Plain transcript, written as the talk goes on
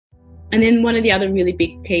And then one of the other really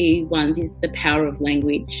big key ones is the power of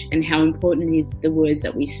language and how important it is the words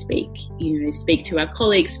that we speak. Speak to our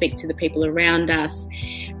colleagues, speak to the people around us,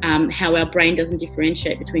 how our brain doesn't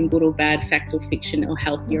differentiate between good or bad, fact or fiction, or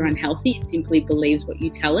healthy or unhealthy. It simply believes what you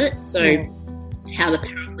tell it. So how the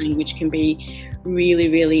power of language can be really,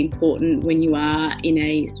 really important when you are in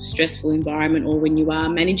a stressful environment, or when you are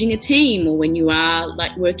managing a team, or when you are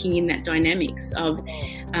like working in that dynamics of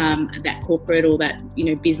that corporate or that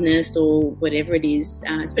business or whatever it is,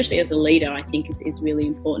 especially as a leader. I think is really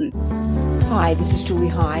important. Hi, this is Julie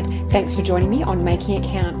Hyde. Thanks for joining me on Making It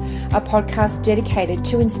Count, a podcast dedicated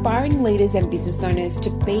to inspiring leaders and business owners to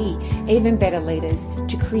be even better leaders,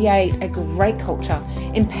 to create a great culture,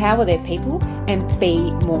 empower their people, and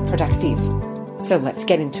be more productive. So let's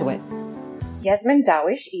get into it. Yasmin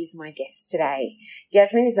Darwish is my guest today.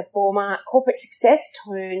 Yasmin is a former corporate success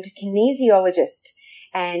turned kinesiologist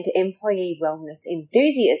and employee wellness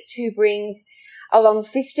enthusiast who brings along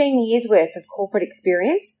 15 years worth of corporate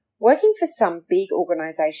experience working for some big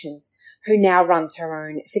organisations, who now runs her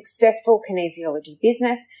own successful kinesiology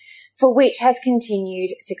business, for which has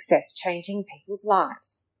continued success changing people's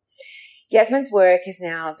lives. Yasmin's work is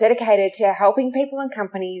now dedicated to helping people and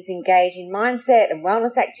companies engage in mindset and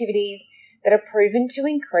wellness activities that are proven to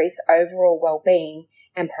increase overall well-being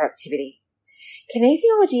and productivity.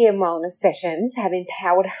 Kinesiology and wellness sessions have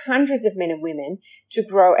empowered hundreds of men and women to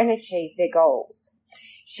grow and achieve their goals.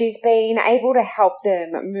 She's been able to help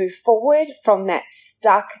them move forward from that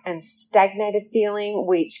stuck and stagnated feeling,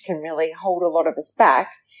 which can really hold a lot of us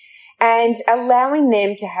back, and allowing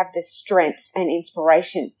them to have the strength and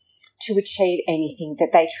inspiration to achieve anything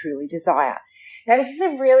that they truly desire. Now, this is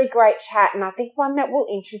a really great chat, and I think one that will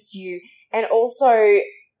interest you and also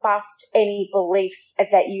bust any beliefs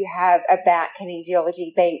that you have about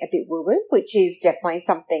kinesiology being a bit woo-woo, which is definitely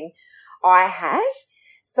something I had.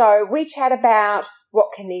 So we chat about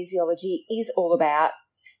what kinesiology is all about,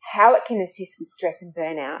 how it can assist with stress and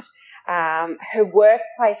burnout, her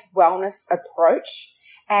workplace wellness approach,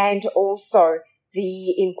 and also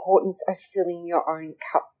the importance of filling your own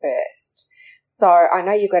cup first. So I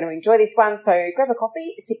know you're going to enjoy this one, so grab a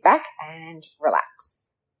coffee, sit back and relax.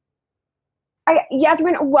 Okay,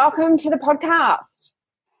 Yasmin, welcome to the podcast.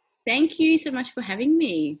 Thank you so much for having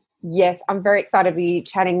me. Yes, I'm very excited to be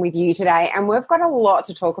chatting with you today, and we've got a lot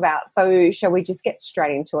to talk about. So shall we just get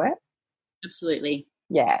straight into it? Absolutely.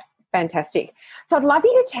 Yeah, fantastic. So I'd love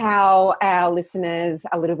you to tell our listeners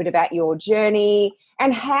a little bit about your journey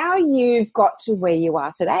and how you've got to where you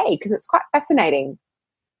are today, because it's quite fascinating.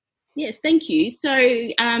 Yes, thank you. So,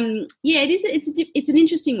 it's an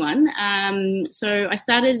interesting one. So I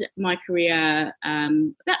started my career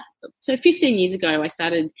about 15 years ago.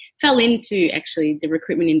 Fell into actually the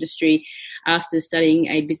recruitment industry after studying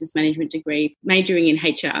a business management degree, majoring in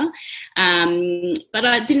HR. But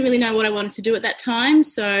I didn't really know what I wanted to do at that time.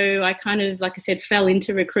 So I kind of, like I said, fell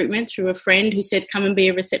into recruitment through a friend who said, come and be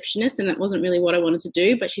a receptionist. And that wasn't really what I wanted to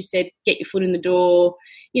do. But she said, get your foot in the door,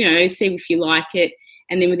 see if you like it.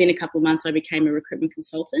 And then within a couple of months, I became a recruitment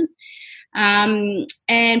consultant. And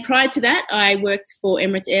prior to that, I worked for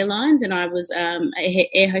Emirates Airlines, and I was an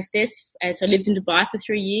air hostess. So I lived in Dubai for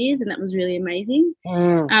 3 years, and that was really amazing.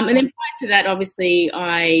 And then prior to that, obviously,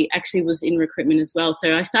 I actually was in recruitment as well.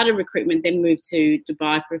 So I started recruitment, then moved to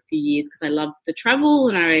Dubai for a few years because I loved the travel,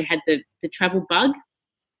 and I had the travel bug,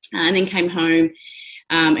 and then came home.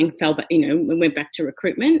 And went back to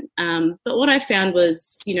recruitment. But what I found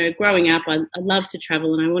was, growing up, I loved to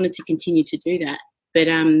travel and I wanted to continue to do that. But,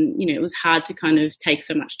 it was hard to kind of take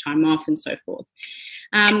so much time off and so forth.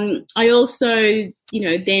 I also,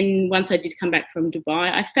 then once I did come back from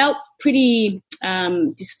Dubai, I felt pretty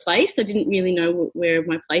displaced. I didn't really know where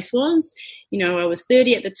my place was. I was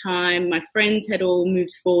 30 at the time. My friends had all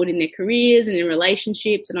moved forward in their careers and in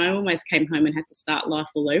relationships, and I almost came home and had to start life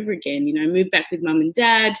all over again. Moved back with mum and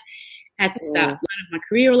dad, had to start my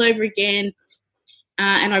career all over again.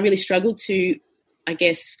 And I really struggled to, I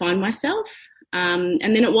guess, find myself.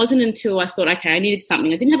 And then it wasn't until I thought, okay, I needed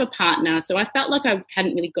something. I didn't have a partner, so I felt like I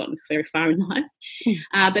hadn't really gotten very far in life.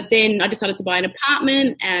 But then I decided to buy an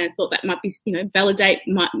apartment, and I thought that might be, validate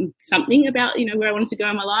something about, where I wanted to go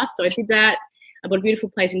in my life. So I did that. I bought a beautiful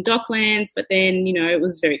place in Docklands, but then, it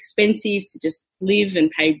was very expensive to just live and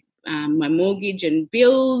pay my mortgage and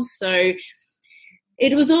bills. So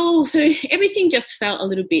it was everything just felt a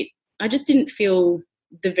little bit, I just didn't feel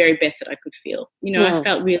the very best that I could feel. I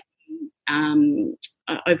felt really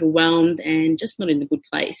overwhelmed and just not in a good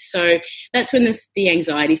place. So that's when the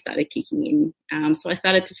anxiety started kicking in. So I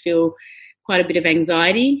started to feel quite a bit of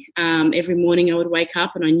anxiety. Every morning I would wake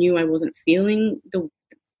up and I knew I wasn't feeling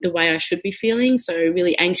the way I should be feeling. So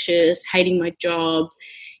really anxious, hating my job,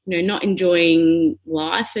 not enjoying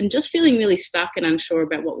life, and just feeling really stuck and unsure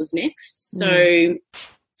about what was next. So,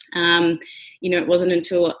 it wasn't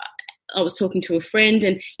until I was talking to a friend,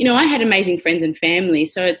 and, I had amazing friends and family.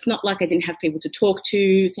 So it's not like I didn't have people to talk to.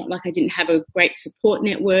 It's not like I didn't have a great support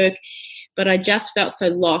network, but I just felt so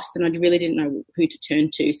lost and I really didn't know who to turn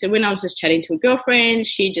to. So when I was just chatting to a girlfriend,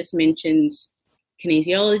 she just mentioned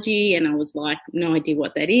kinesiology, and I was like, no idea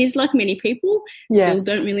what that is. Like many people, still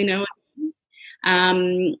don't really know.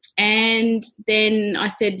 And then I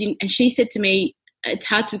said, and she said to me, it's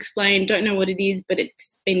hard to explain, don't know what it is, but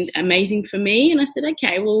it's been amazing for me. And I said,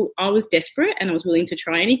 okay, well, I was desperate and I was willing to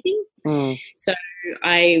try anything. So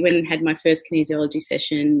I went and had my first kinesiology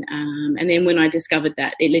session. And then when I discovered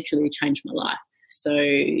that, it literally changed my life. So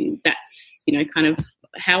that's, kind of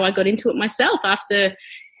how I got into it myself after,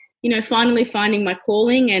 finally finding my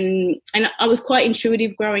calling. And I was quite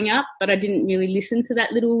intuitive growing up, but I didn't really listen to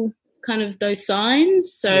that little kind of those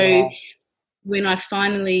signs. So when I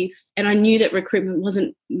finally, and I knew that recruitment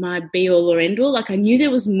wasn't my be all or end all, like I knew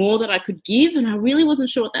there was more that I could give, and I really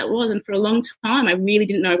wasn't sure what that was. And for a long time, I really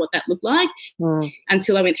didn't know what that looked like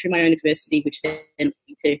until I went through my own university, which then led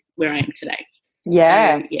me to where I am today. So,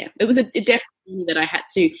 it was a definitely that I had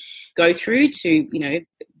to go through to,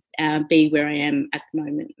 be where I am at the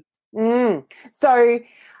moment. So,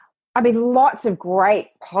 I mean, lots of great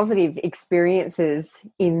positive experiences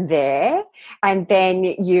in there. And then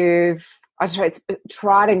it's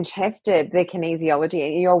tried and tested the kinesiology,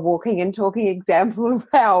 and you're a walking and talking example of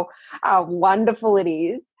how wonderful it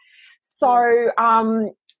is. So,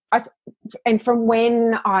 and from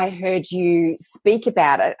when I heard you speak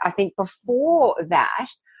about it, I think before that,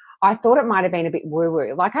 I thought it might have been a bit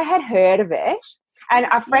woo-woo. Like I had heard of it, and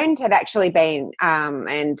a friend had actually been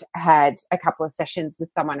and had a couple of sessions with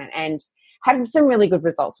someone and had some really good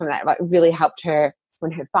results from that. Like it really helped her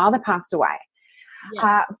when her father passed away.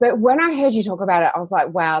 But when I heard you talk about it, I was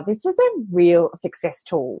like, wow, this is a real success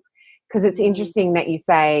tool. Because it's interesting that you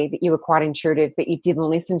say that you were quite intuitive, but you didn't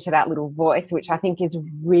listen to that little voice, which I think is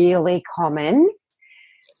really common.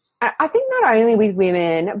 I think not only with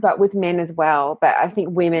women, but with men as well. But I think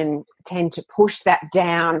women tend to push that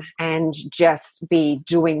down and just be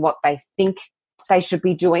doing what they think they should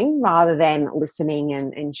be doing rather than listening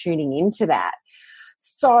and tuning into that.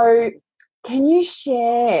 So can you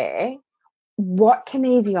share what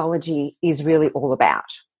kinesiology is really all about?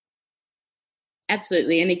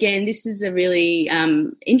 Absolutely. And again, this is a really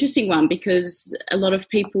interesting one, because a lot of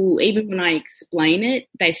people, even when I explain it,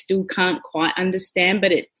 they still can't quite understand.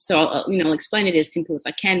 But I'll explain it as simple as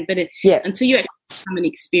I can. But until you actually come and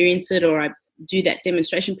experience it, or I do that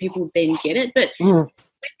demonstration, people then get it. But it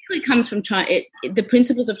basically comes from the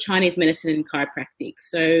principles of Chinese medicine and chiropractic.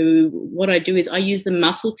 So what I do is I use the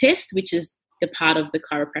muscle test, which is the part of the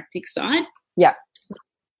chiropractic side.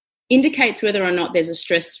 Indicates whether or not there's a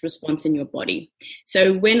stress response in your body.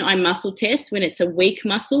 So when I muscle test, when it's a weak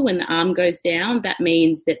muscle, when the arm goes down, that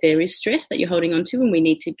means that there is stress that you're holding on to, and we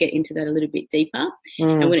need to get into that a little bit deeper.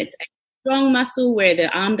 And when it's a strong muscle where the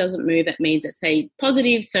arm doesn't move, that means it's a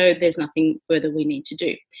positive, so there's nothing further we need to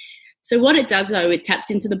do. So what it does, though, it taps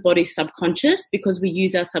into the body's subconscious, because we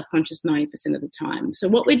use our subconscious 90% of the time. So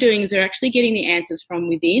what we're doing is we're actually getting the answers from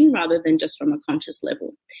within rather than just from a conscious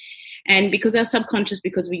level. And because our subconscious,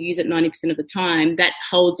 because we use it 90% of the time, that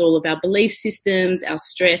holds all of our belief systems, our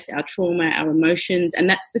stress, our trauma, our emotions, and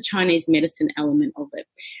that's the Chinese medicine element of it.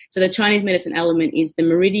 So the Chinese medicine element is the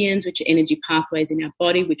meridians, which are energy pathways in our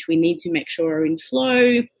body, which we need to make sure are in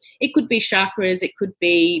flow. It could be chakras, it could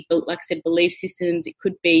be, like I said, belief systems, it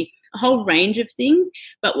could be a whole range of things.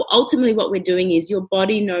 But ultimately what we're doing is your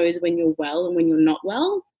body knows when you're well and when you're not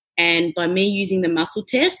well. And by me using the muscle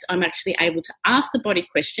test, I'm actually able to ask the body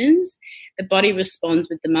questions. The body responds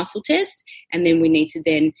with the muscle test. And then we need to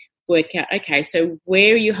then work out, okay, so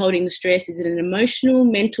where are you holding the stress? Is it an emotional,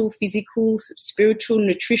 mental, physical, spiritual,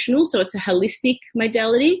 nutritional? So it's a holistic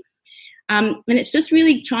modality. And it's just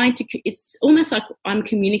really it's almost like I'm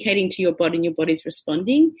communicating to your body and your body's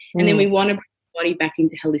responding. And then we want to bring the body back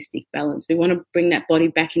into holistic balance. We want to bring that body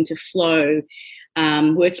back into flow.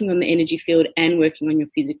 Working on the energy field and working on your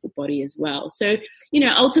physical body as well. So,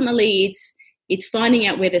 ultimately it's finding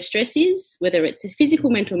out where the stress is, whether it's a physical,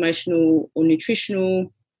 mental, emotional or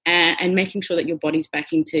nutritional, and making sure that your body's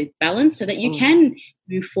back into balance so that you can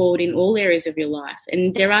move forward in all areas of your life.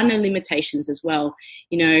 And there are no limitations as well.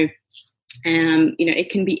 It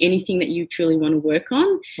can be anything that you truly want to work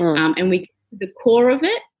on. And we the core of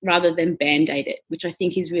it rather than Band-Aid it, which I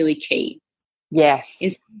think is really key. Yes.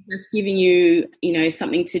 Instead of just giving you,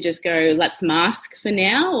 something to just go, let's mask for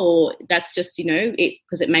now, or that's just,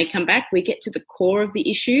 because it may come back. We get to the core of the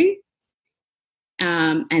issue,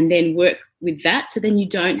 and then work with that. So then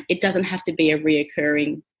it doesn't have to be a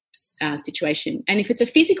reoccurring situation. And if it's a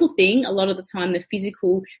physical thing, a lot of the time the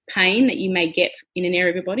physical pain that you may get in an area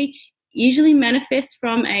of your body usually manifests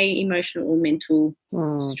from a emotional or mental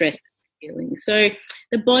stress feeling. So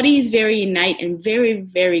the body is very innate and very,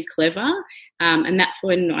 very clever. And that's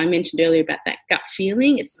when I mentioned earlier about that gut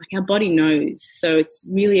feeling. It's like our body knows. So it's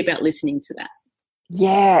really about listening to that.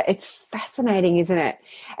 Yeah, it's fascinating, isn't it?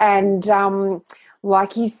 And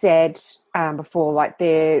like you said before, like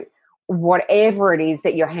whatever it is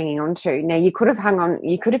that you're hanging on to. Now, you could have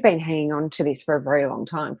been hanging on to this for a very long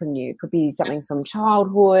time, couldn't you? It could be something from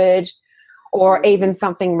childhood or even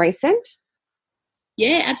something recent.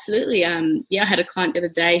 Yeah, absolutely. I had a client the other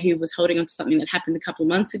day who was holding on to something that happened a couple of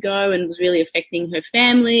months ago and was really affecting her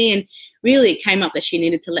family. And really it came up that she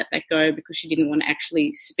needed to let that go because she didn't want to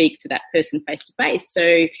actually speak to that person face to face. So,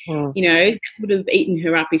 that would have eaten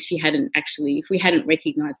her up if we hadn't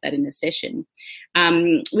recognized that in a session.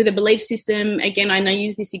 With a belief system, again, I know I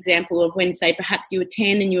use this example of when, say, perhaps you were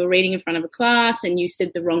 10 and you were reading in front of a class and you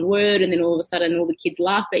said the wrong word, and then all of a sudden all the kids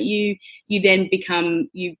laugh at you. You then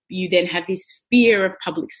have this fear of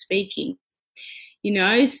public speaking,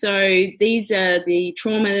 so these are the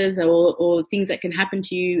traumas or things that can happen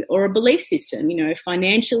to you, or a belief system,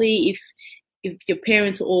 financially, if your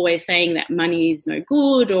parents are always saying that money is no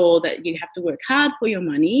good or that you have to work hard for your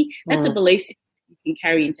money, that's a belief system you can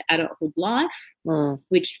carry into adulthood life,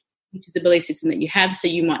 which is a belief system that you have. So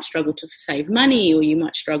you might struggle to save money, or you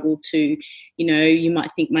might struggle to, you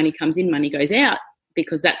might think money comes in, money goes out,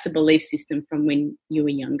 because that's a belief system from when you were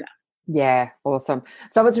younger. Yeah, awesome.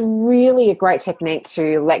 So it's really a great technique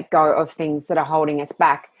to let go of things that are holding us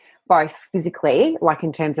back, both physically, like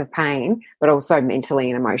in terms of pain, but also mentally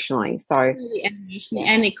and emotionally. So,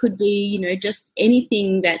 and it could be, just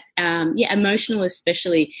anything that, emotional,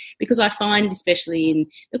 especially because I find, especially in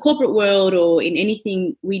the corporate world or in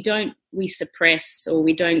anything, we suppress, or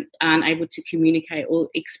we aren't able to communicate or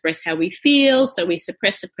express how we feel. So we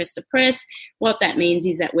suppress. What that means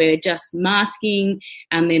is that we're just masking,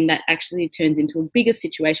 and then that actually turns into a bigger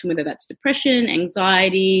situation, whether that's depression,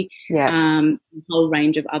 anxiety, a whole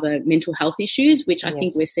range of other mental health issues, which I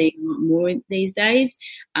think we're seeing a lot more these days.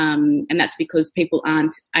 And that's because people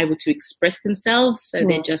aren't able to express themselves. So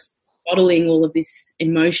they're just bottling all of this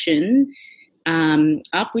emotion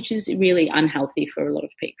up, which is really unhealthy for a lot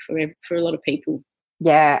of people.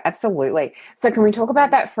 Yeah, absolutely. So can we talk about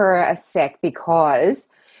that for a sec? Because,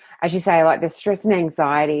 as you say, like the stress and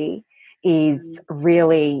anxiety is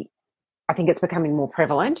really, I think it's becoming more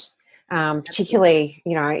prevalent, particularly,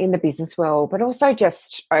 in the business world, but also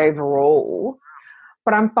just overall.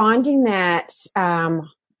 But I'm finding that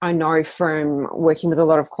I know from working with a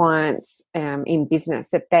lot of clients in business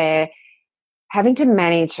that they're having to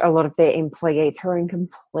manage a lot of their employees who are in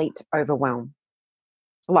complete overwhelm.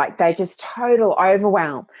 Like they just total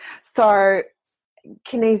overwhelm. So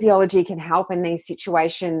kinesiology can help in these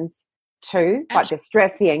situations too, like the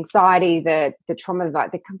stress, the anxiety, the trauma,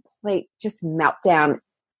 like the complete just meltdown,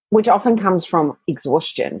 which often comes from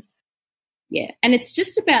exhaustion. Yeah, and it's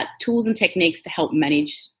just about tools and techniques to help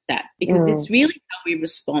manage that, because it's really how we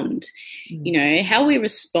respond, how we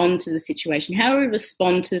respond to the situation, how we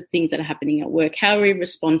respond to things that are happening at work, how we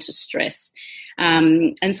respond to stress.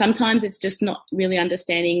 And sometimes it's just not really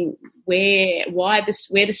understanding where the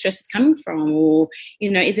stress is coming from, or,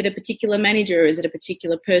 is it a particular manager, or is it a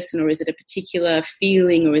particular person, or is it a particular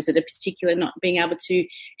feeling, or is it a particular not being able to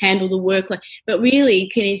handle the work? But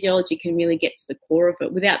really, kinesiology can really get to the core of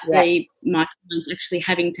it without my clients actually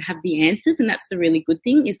having to have the answers. And that's the really good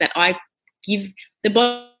thing, is that I give the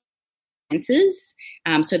body answers.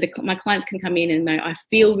 So my clients can come in and know, I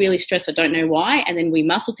feel really stressed, I don't know why. And then we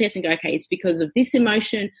muscle test and go, okay, it's because of this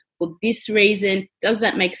emotion or this reason. Does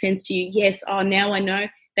that make sense to you? Yes. Oh, now I know.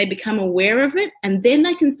 They become aware of it, and then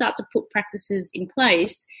they can start to put practices in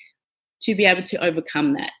place to be able to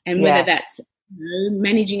overcome that. And whether that's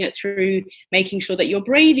managing it through making sure that you're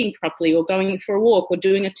breathing properly, or going for a walk, or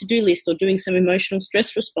doing a to-do list, or doing some emotional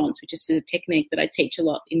stress response, which is a technique that I teach a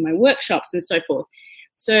lot in my workshops and so forth.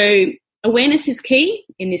 So awareness is key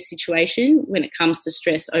in this situation when it comes to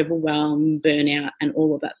stress, overwhelm, burnout, and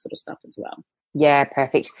all of that sort of stuff as well. Yeah,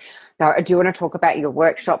 perfect. Now, I do want to talk about your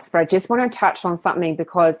workshops, but I just want to touch on something,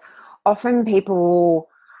 because often people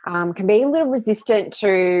can be a little resistant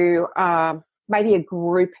to maybe a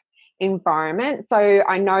group environment. So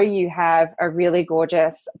I know you have a really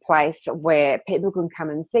gorgeous place where people can come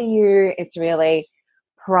and see you. It's really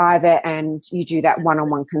private and you do that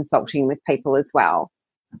one-on-one consulting with people as well.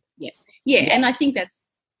 Yeah. And I think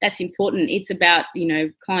that's important. It's about,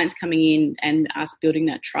 clients coming in and us building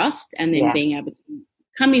that trust, and then being able to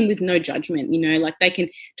come in with no judgment, like they can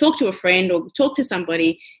talk to a friend or talk to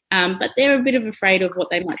somebody, but they're a bit of afraid of what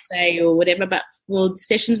they might say or whatever. But for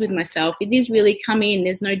sessions with myself, it is really come in.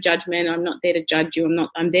 There's no judgment. I'm not there to judge you.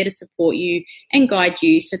 I'm there to support you and guide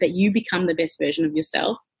you so that you become the best version of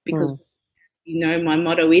yourself, because my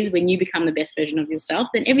motto is, when you become the best version of yourself,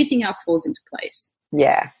 then everything else falls into place.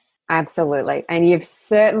 Yeah, absolutely. And you've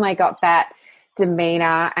certainly got that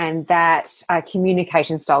demeanor and that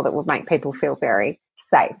communication style that will make people feel very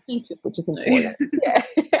safe, which is important.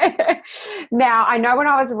 Yeah. Now, I know when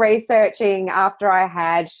I was researching after I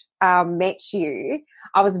had met you,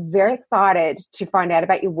 I was very excited to find out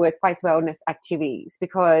about your workplace wellness activities,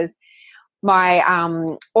 because my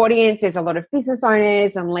audience, there's a lot of business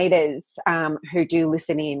owners and leaders who do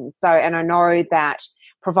listen in. And I know that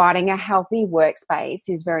providing a healthy workspace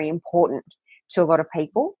is very important to a lot of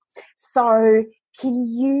people. So can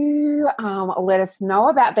you let us know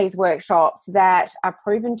about these workshops that are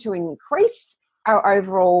proven to increase our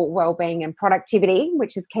overall well-being and productivity,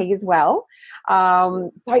 which is key as well?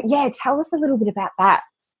 Tell us a little bit about that.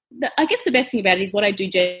 I guess the best thing about it is, what I do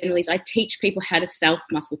generally is I teach people how to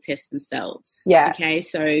self-muscle test themselves. Yeah. Okay.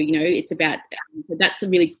 So, it's about, that's a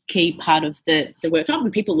really key part of the workshop,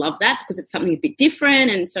 and people love that because it's something a bit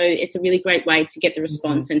different. And so it's a really great way to get the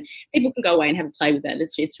response, and people can go away and have a play with that.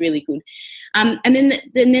 It's really good. And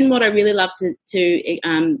then what I really love to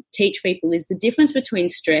teach people is the difference between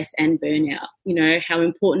stress and burnout, how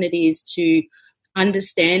important it is to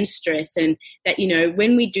understand stress, and that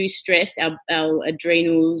when we do stress, our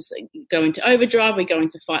adrenals go into overdrive, we go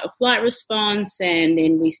into fight or flight response, and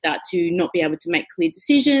then we start to not be able to make clear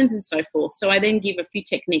decisions and so forth. So I then give a few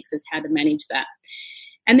techniques as how to manage that.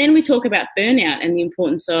 And then we talk about burnout and the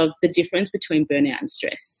importance of the difference between burnout and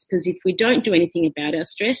stress, because if we don't do anything about our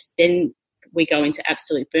stress, then we go into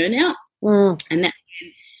absolute burnout. And that's,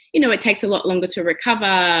 it takes a lot longer to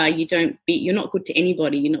recover. You're not good to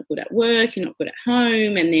anybody. You're not good at work. You're not good at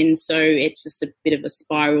home. And then so it's just a bit of a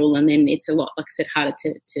spiral. And then it's a lot, like I said, harder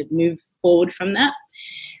to move forward from that.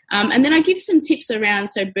 And then I give some tips around,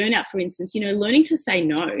 so burnout, for instance, learning to say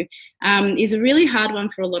no is a really hard one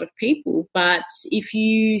for a lot of people. But if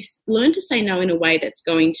you learn to say no in a way that's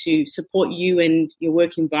going to support you and your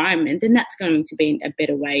work environment, then that's going to be a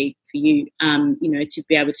better way for you, to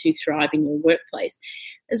be able to thrive in your workplace,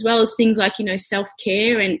 as well as things like,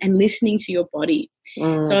 self-care and listening to your body.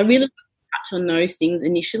 So I really touch on those things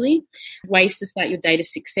initially, ways to start your day to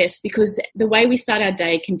success, because the way we start our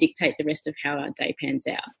day can dictate the rest of how our day pans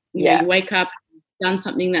out. You wake up, done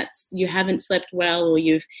something that's you haven't slept well, or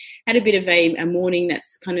you've had a bit of a morning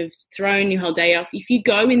that's kind of thrown your whole day off. If you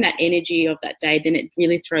go in that energy of that day, then it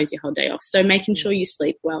really throws your whole day off. So making sure you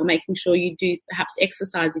sleep well, making sure you do perhaps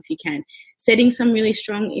exercise if you can, setting some really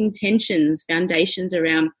strong intentions, foundations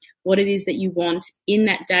around what it is that you want in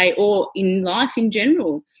that day or in life in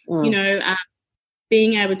general.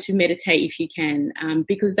 Being able to meditate if you can,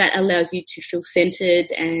 because that allows you to feel centered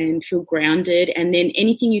and feel grounded. And then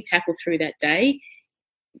anything you tackle through that day,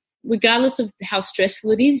 regardless of how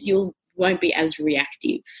stressful it is, you won't be as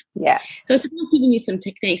reactive. Yeah. So it's about giving you some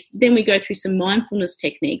techniques. Then we go through some mindfulness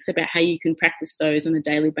techniques about how you can practice those on a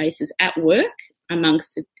daily basis at work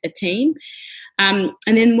amongst a team. And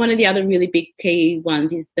then one of the other really big key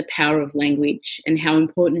ones is the power of language, and how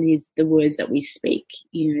important it is the words that we speak.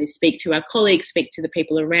 Speak to our colleagues, speak to the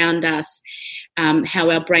people around us, how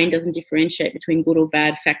our brain doesn't differentiate between good or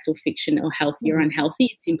bad, fact or fiction, or healthy or unhealthy.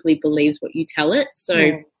 It simply believes what you tell it.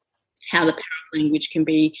 So how the power of language can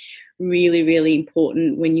be really, really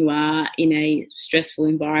important when you are in a stressful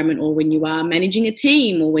environment, or when you are managing a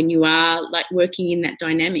team, or when you are like working in that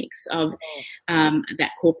dynamics of that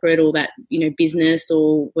corporate or that, business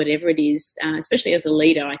or whatever it is, especially as a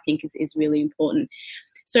leader, I think is really important.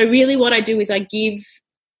 So really what I do is I give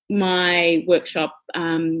my workshop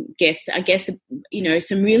guests,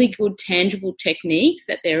 some really good tangible techniques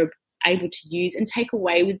that they're able to use and take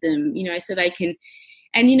away with them, so they can.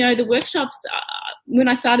 And, the workshops, when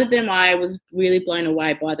I started them, I was really blown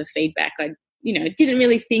away by the feedback. I, didn't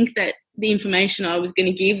really think that the information I was going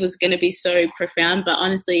to give was going to be so profound, but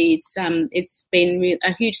honestly, it's been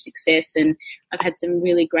a huge success, and I've had some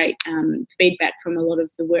really great feedback from a lot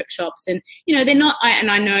of the workshops. And, they're not,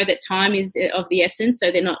 and I know that time is of the essence,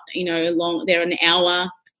 so they're not, long, they're an hour,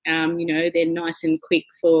 they're nice and quick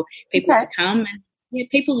for people to come. And,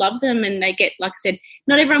 people love them, and they get, like I said,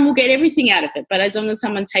 not everyone will get everything out of it, but as long as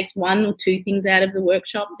someone takes one or two things out of the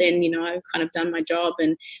workshop, then, I've kind of done my job.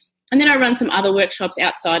 And then I run some other workshops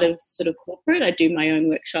outside of sort of corporate. I do my own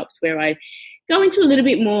workshops where I go into a little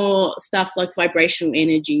bit more stuff like vibrational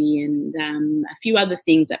energy and a few other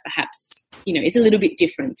things that perhaps, is a little bit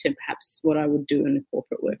different to perhaps what I would do in a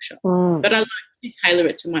corporate workshop. But I like to tailor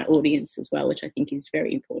it to my audience as well, which I think is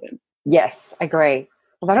very important. Yes, agree.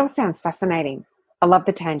 Well, that all sounds fascinating. I love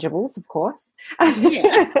the tangibles, of course.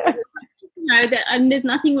 Yeah. There's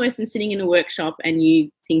nothing worse than sitting in a workshop and you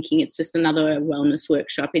thinking it's just another wellness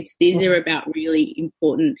workshop. These are about really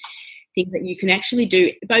important things that you can actually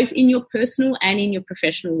do both in your personal and in your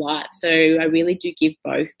professional life. So I really do give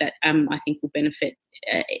both that I think will benefit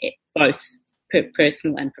both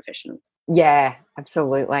personal and professional. Yeah,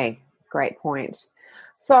 absolutely. Great point.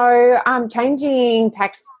 So changing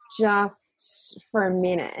tack just for a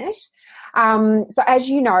minute. So as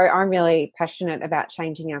you know, I'm really passionate about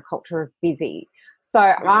changing our culture of busy. So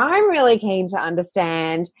I'm really keen to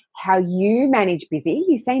understand how you manage busy.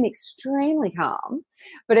 You seem extremely calm,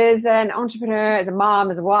 but as an entrepreneur, as a mom,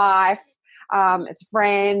 as a wife, as a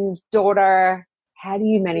friend, daughter, how do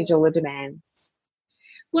you manage all the demands?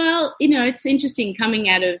 Well, it's interesting coming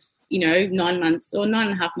out of 9 months or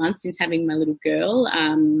 9.5 months since having my little girl.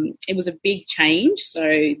 It was a big change.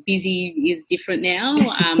 So busy is different now.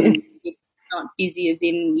 It's not busy as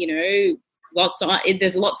in, lots on.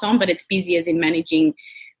 There's lots on, but it's busy as in managing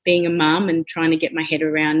being a mum and trying to get my head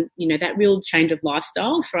around, that real change of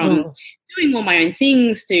lifestyle from doing all my own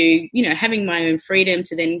things to, having my own freedom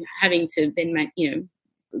to then having to then,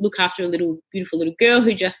 look after a beautiful little girl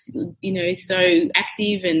who just, is so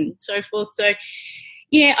active and so forth. So,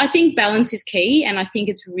 yeah, I think balance is key, and I think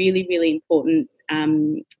it's really, really important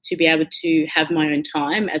to be able to have my own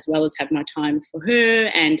time as well as have my time for her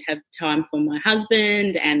and have time for my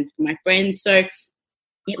husband and for my friends. So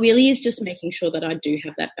it really is just making sure that I do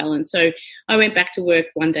have that balance. So I went back to work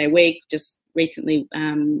 1 day a week just recently,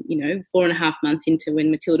 4.5 months into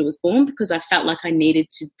when Matilda was born, because I felt like I needed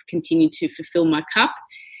to continue to fulfill my cup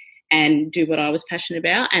and do what I was passionate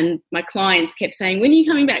about. And my clients kept saying, when are you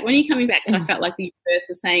coming back? When are you coming back? So I felt like the universe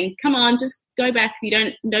was saying, come on, just go back.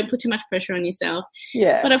 You don't put too much pressure on yourself.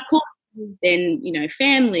 Yeah. But of course, then,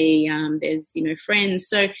 family, there's, friends.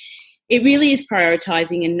 So it really is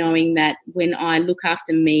prioritizing and knowing that when I look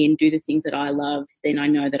after me and do the things that I love, then I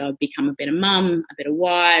know that I'll become a better mum, a better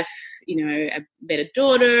wife, a better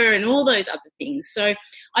daughter and all those other things. So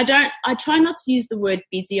I try not to use the word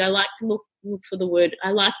busy. I like to look for the word.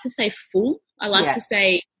 I like to say full. I like to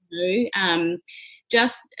say,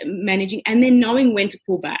 just managing and then knowing when to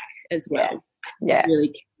pull back as well. Yeah. Really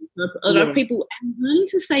key. A lot of people are learning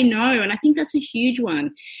to say no, and I think that's a huge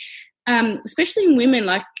one. Especially in women,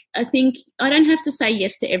 like I think I don't have to say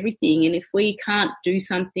yes to everything, and if we can't do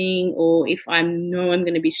something, or if I know I'm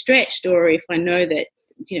going to be stretched, or if I know that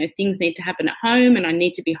things need to happen at home and I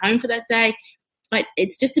need to be home for that day, but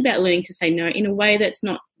it's just about learning to say no in a way that's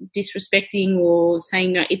not disrespecting or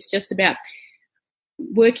saying no. It's just about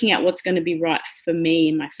working out what's going to be right for me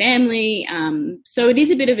and my family. So it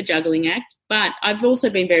is a bit of a juggling act, but I've also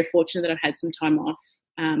been very fortunate that I've had some time off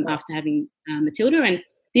after having Matilda, and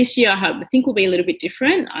this year I think will be a little bit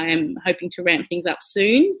different. I am hoping to ramp things up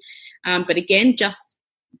soon. But again, just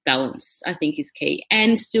balance, I think, is key,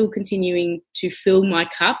 and still continuing to fill my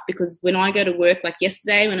cup, because when I go to work, like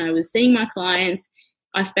yesterday when I was seeing my clients,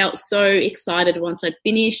 I felt so excited once I'd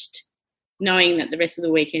finished, knowing that the rest of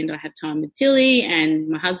the weekend I have time with Tilly and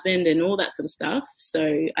my husband and all that sort of stuff.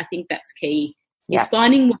 So I think that's key. Is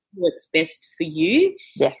finding what works best for you,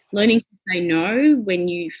 learning to say no when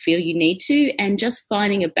you feel you need to, and just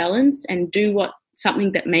finding a balance and do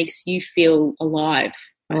something that makes you feel alive,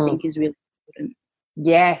 I think is really important.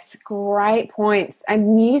 Yes, great points.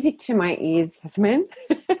 And music to my ears, Yasmin,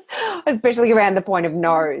 especially around the point of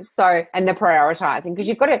no. So, and the prioritizing, because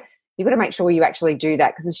you've got to make sure you actually do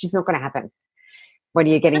that, because it's just not going to happen when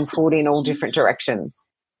you're getting pulled in all different directions.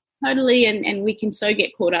 Totally, and we can so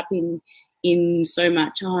get caught up in so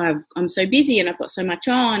much, I'm so busy and I've got so much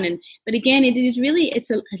on, but again it's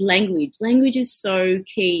a language is so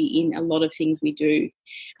key in a lot of things we do.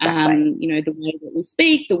 Exactly. The way that we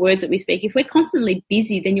speak, the words that we speak. If we're constantly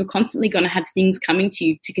busy, then you're constantly going to have things coming to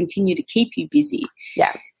you to continue to keep you busy.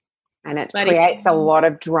 And it creates a lot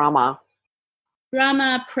of drama,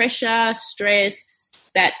 pressure, stress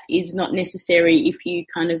that is not necessary if you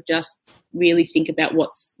kind of just really think about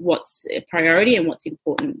what's a priority and what's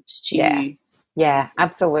important to you. Yeah,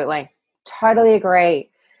 absolutely. Totally agree.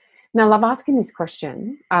 Now, I love asking this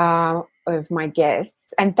question of my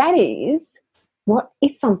guests, and that is, what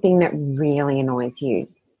is something that really annoys you?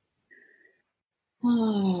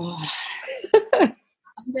 Oh,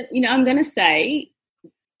 I'm going to say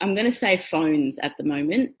I'm going to say phones at the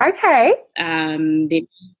moment. Okay. There are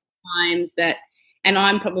times that, and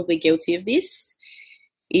I'm probably guilty of this,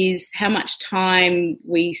 is how much time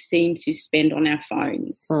we seem to spend on our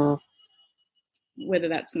phones. Whether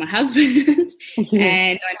that's my husband, and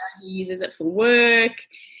I know he uses it for work.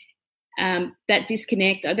 That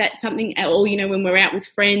disconnect, that's something, or, you know, when we're out with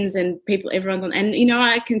friends and people, everyone's on, and, you know,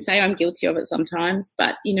 I can say I'm guilty of it sometimes,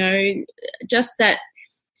 but, you know, just that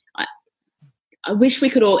I wish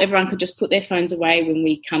everyone could just put their phones away when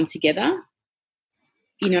we come together,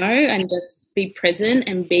 you know, and just be present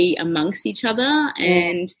and be amongst each other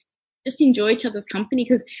and just enjoy each other's company.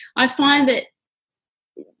 Because I find that,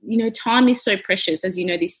 you know, time is so precious. As you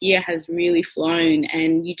know, this year has really flown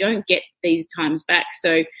and you don't get these times back.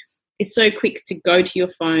 So it's so quick to go to your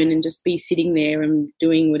phone and just be sitting there and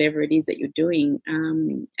doing whatever it is that you're doing.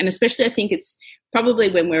 And especially I think it's probably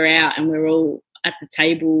when we're out and we're all at the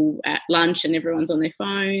table at lunch and everyone's on their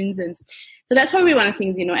phones. And so that's probably one of the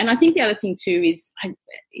things, you know. And I think the other thing too is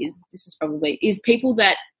people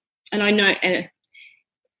that, and I know, I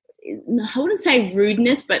wouldn't say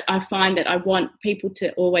rudeness, but I find that I want people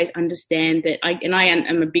to always understand that I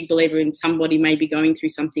am a big believer in somebody may be going through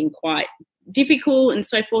something quite difficult and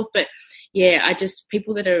so forth. But yeah,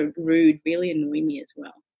 people that are rude really annoy me as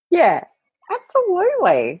well. Yeah,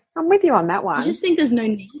 absolutely. I'm with you on that one. I just think there's no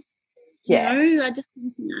need. Yeah. You know, I just,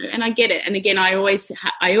 you know, and I get it. And again, I always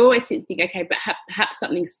think, okay, but perhaps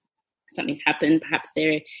something's happened. Perhaps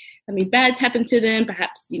something bad's happened to them.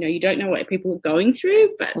 Perhaps, you know, you don't know what people are going through.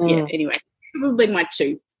 But yeah, anyway, probably my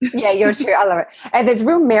two. Yeah, you're true. I love it. And there's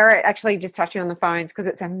real merit actually just touching on the phones because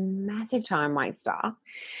it's a massive time waster.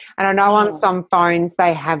 And I know on some phones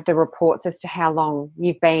they have the reports as to how long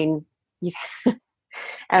you've and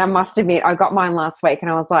I must admit, I got mine last week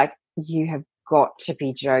and I was like, you have got to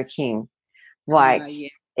be joking. Like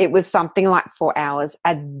it was something like 4 hours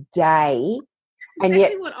a day. That's exactly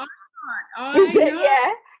yet, what I thought.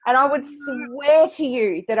 Yeah. And I would swear to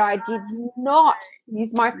you that I did not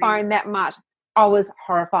use my phone that much. I was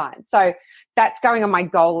horrified. So that's going on my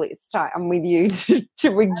goal list. I'm with you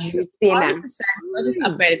to reduce the amount. I was the same. I just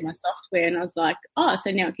upgraded my software and I was like, oh,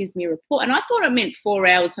 so now it gives me a report. And I thought it meant 4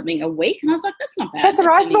 hours something a week. And I was like, that's not bad. That's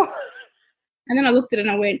what I thought. And then I looked at it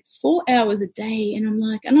and I went, 4 hours a day. And I'm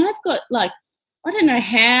like, and I've got like, I don't know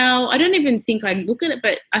how, I don't even think I look at it,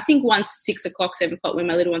 but I think once 6 o'clock, 7 o'clock when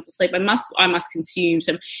my little one's asleep, I must consume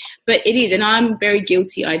some, but it is. And I'm very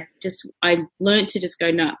guilty. I learned to just go,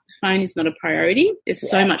 no, the phone is not a priority. There's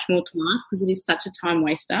so much more to life because it is such a time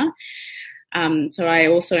waster. So I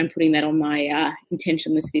also am putting that on my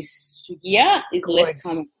intention list this year is less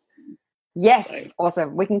time. Yes. So.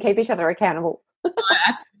 Awesome. We can keep each other accountable. Oh,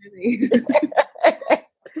 absolutely.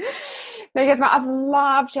 No, Yasmin, I've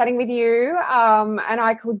loved chatting with you, and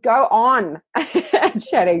I could go on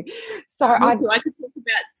chatting. So I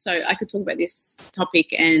could talk about this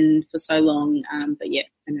topic and for so long, but yeah,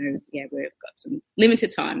 I know, yeah, we've got some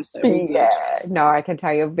limited time. So no, I can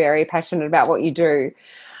tell you're very passionate about what you do.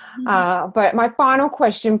 But my final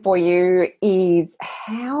question for you is,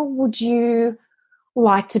 how would you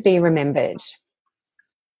like to be remembered?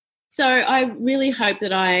 So I really hope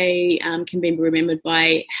that I can be remembered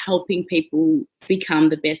by helping people become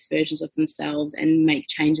the best versions of themselves and make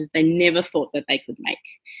changes they never thought that they could make.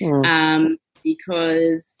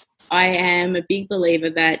 Because I am a big believer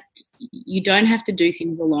that you don't have to do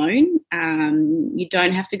things alone. You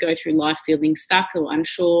don't have to go through life feeling stuck or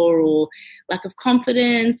unsure or lack of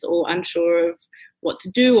confidence or unsure of what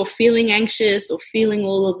to do or feeling anxious or feeling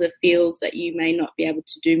all of the feels that you may not be able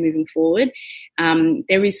to do moving forward.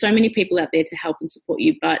 There is so many people out there to help and support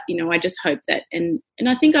you, but, you know, I just hope that, and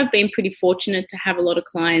I think I've been pretty fortunate to have a lot of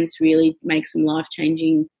clients really make some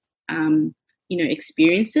life-changing,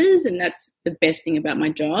 experiences, and that's the best thing about my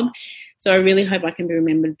job. So I really hope I can be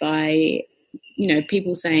remembered by,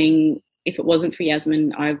 people saying, if it wasn't for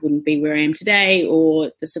Yasmin, I wouldn't be where I am today,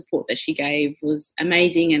 or the support that she gave was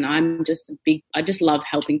amazing. And I just love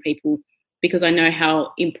helping people because I know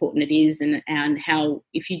how important it is and how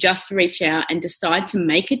if you just reach out and decide to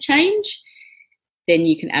make a change, then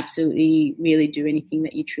you can absolutely really do anything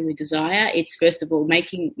that you truly desire. It's first of all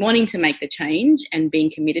wanting to make the change and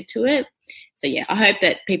being committed to it. So yeah, I hope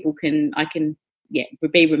that I can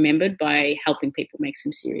be remembered by helping people make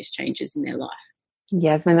some serious changes in their life.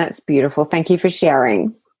 Yasmin, that's beautiful. Thank you for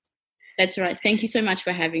sharing. That's right. Thank you so much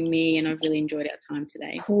for having me, and I've really enjoyed our time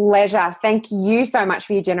today. Pleasure. Thank you so much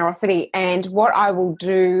for your generosity. And what I will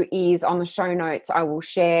do is on the show notes, I will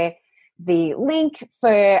share the link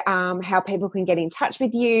for how people can get in touch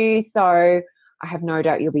with you. So I have no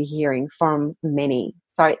doubt you'll be hearing from many.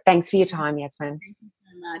 So thanks for your time, Yasmin. Thank you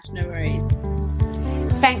so much. No worries.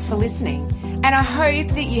 Thanks for listening. And I hope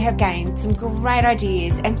that you have gained some great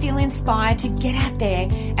ideas and feel inspired to get out there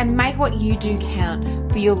and make what you do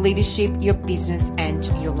count for your leadership, your business, and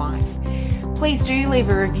your life. Please do leave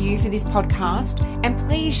a review for this podcast and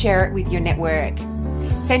please share it with your network.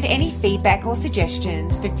 Send any feedback or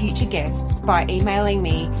suggestions for future guests by emailing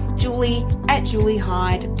me,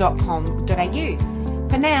 julie@juliehyde.com.au.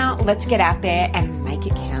 For now, let's get out there and make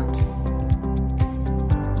it count.